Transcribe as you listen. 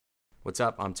What's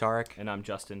up? I'm Tarek. And I'm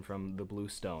Justin from the Blue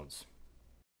Stones.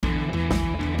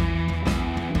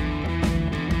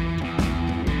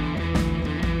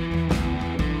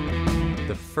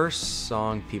 The first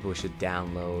song people should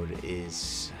download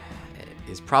is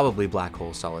probably Black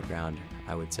Hole Solid Ground,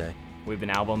 I would say. We have an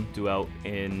album due out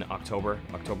in October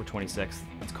 26th.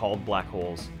 It's called Black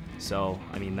Holes. So,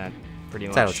 I mean, that pretty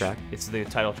much... Title track. It's the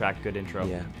title track, good intro.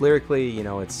 Yeah. Lyrically,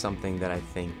 it's something that I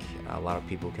think a lot of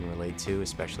people can relate to,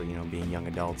 especially, being young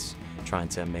adults trying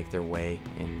to make their way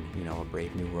in, a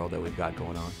brave new world that we've got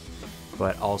going on.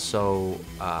 But also,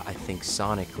 I think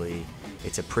sonically,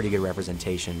 it's a pretty good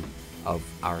representation of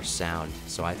our sound.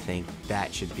 So I think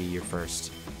that should be your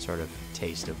first sort of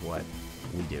taste of what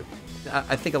we do.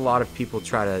 I think a lot of people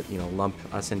try to, lump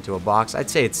us into a box. I'd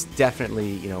say it's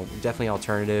definitely, definitely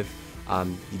alternative.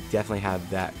 You definitely have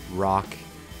that rock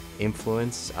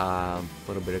influence, a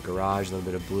little bit of garage, a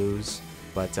little bit of blues.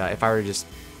 But if I were to just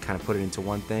kind of put it into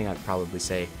one thing, I'd probably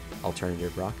say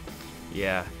alternative rock.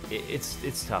 Yeah,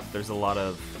 it's tough. There's a lot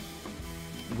of...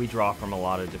 We draw from a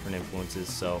lot of different influences,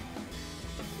 so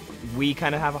we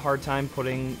kind of have a hard time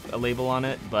putting a label on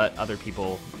it, but other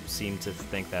people seem to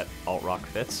think that alt-rock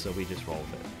fits, so we just roll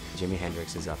with it. Jimi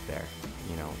Hendrix is up there,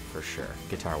 for sure,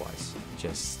 guitar-wise.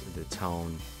 Just the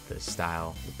tone, the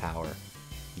style, the power.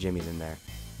 Jimmy's in there.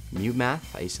 Mute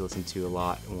Math, I used to listen to a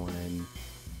lot when,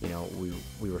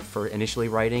 we were initially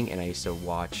writing, and I used to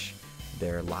watch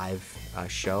their live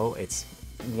show. It's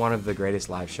one of the greatest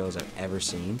live shows I've ever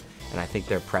seen, and I think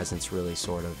their presence really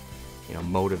sort of,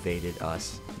 motivated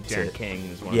us. Darren King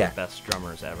is one of the best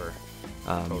drummers ever.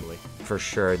 Totally. For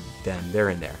sure, they're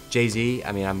in there. Jay-Z,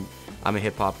 I mean, I'm a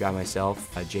hip-hop guy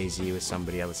myself. Jay-Z was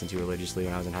somebody I listened to religiously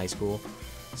when I was in high school.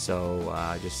 So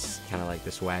just kind of like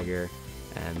the swagger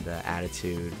and the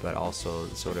attitude, but also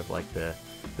sort of like the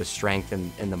strength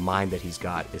and the mind that he's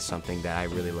got is something that I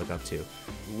really look up to.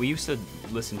 We used to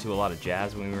listen to a lot of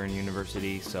jazz when we were in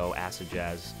university, so acid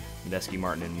jazz, Medeski,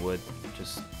 Martin, and Wood,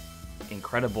 just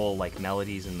incredible like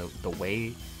melodies and the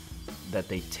way that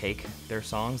they take their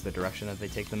songs, the direction that they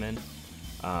take them in,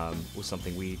 was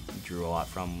something we drew a lot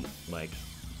from. Like,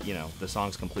 the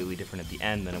song's completely different at the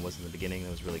end than it was in the beginning.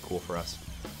 That was really cool for us.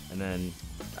 And then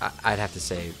I'd have to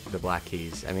say the Black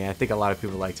Keys. I mean, I think a lot of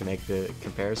people like to make the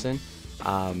comparison.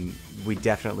 We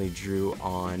definitely drew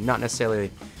on, not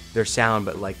necessarily their sound,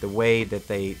 but like the way that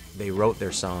they wrote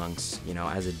their songs,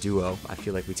 as a duo. I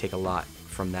feel like we take a lot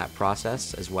from that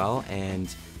process as well.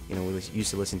 And, we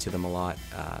used to listen to them a lot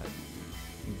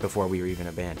before we were even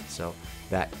a band. So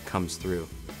that comes through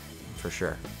for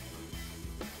sure.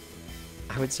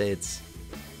 I would say it's,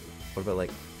 what about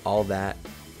like All That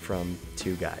from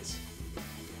Two Guys?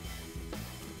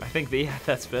 I think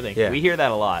that's fitting. Yeah. We hear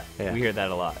that a lot. Yeah. We hear that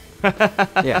a lot.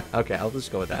 Yeah, okay, I'll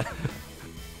just go with that.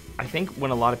 I think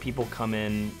when a lot of people come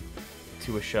in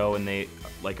to a show and they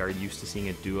like are used to seeing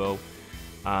a duo,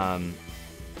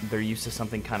 they're used to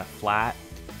something kind of flat,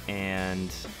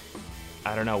 and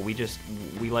I don't know,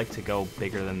 we like to go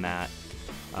bigger than that.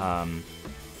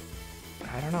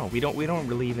 I don't know, we don't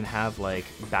really even have like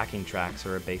backing tracks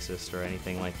or a bassist or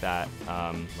anything like that.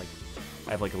 Like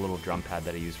I have like a little drum pad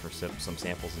that I use for some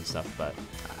samples and stuff, but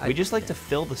we just like to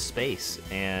fill the space,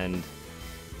 and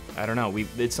I don't know,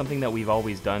 it's something that we've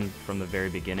always done from the very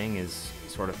beginning, is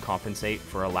sort of compensate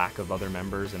for a lack of other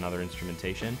members and other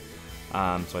instrumentation.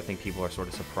 So I think people are sort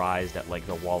of surprised at like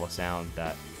the wall of sound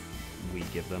that we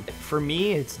give them. For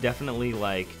me, it's definitely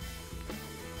like,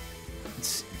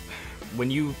 when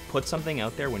you put something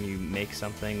out there, when you make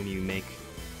something,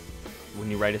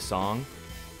 when you write a song,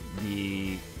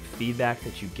 the feedback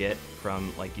that you get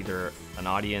from like either an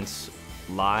audience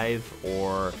live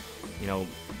or,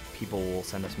 people will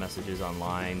send us messages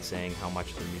online saying how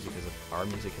much our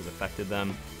music has affected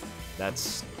them.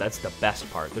 That's the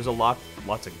best part. There's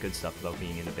lots of good stuff about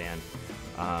being in a band,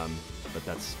 but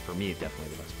that's, for me,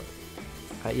 definitely the best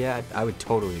part. Yeah, I would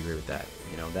totally agree with that.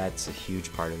 That's a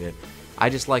huge part of it. I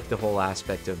just like the whole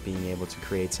aspect of being able to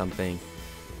create something,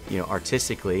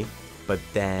 artistically, but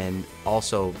then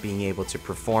also being able to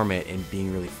perform it and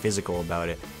being really physical about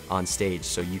it on stage.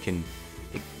 So you can,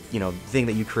 the thing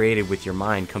that you created with your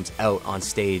mind comes out on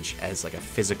stage as like a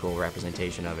physical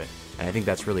representation of it. And I think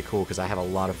that's really cool, because I have a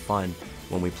lot of fun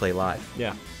when we play live.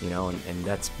 Yeah. And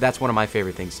that's one of my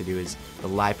favorite things to do, is the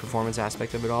live performance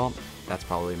aspect of it all. That's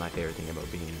probably my favorite thing about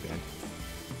being in a band.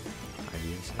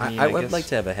 I would like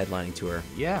to have a headlining tour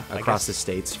across the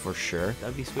States for sure.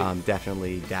 That'd be sweet.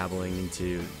 Definitely dabbling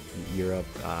into Europe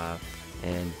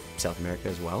and South America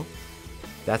as well.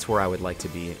 That's where I would like to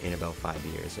be in about 5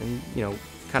 years. And,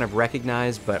 kind of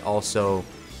recognized, but also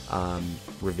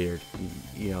revered,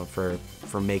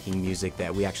 for making music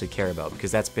that we actually care about,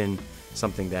 because that's been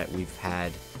something that we've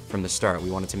had from the start.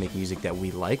 We wanted to make music that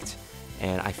we liked,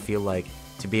 and I feel like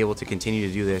to be able to continue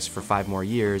to do this for 5 more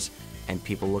years and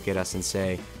people look at us and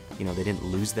say, they didn't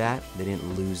lose that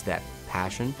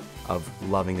passion of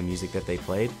loving the music that they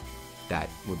played, that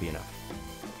would be enough.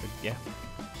 Yeah.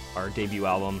 Our debut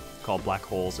album called Black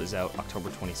Holes is out October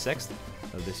 26th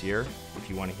of this year. If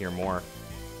you want to hear more,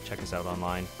 check us out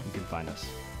online. You can find us.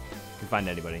 You can find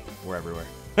anybody. We're everywhere.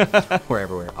 We're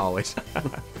everywhere, always.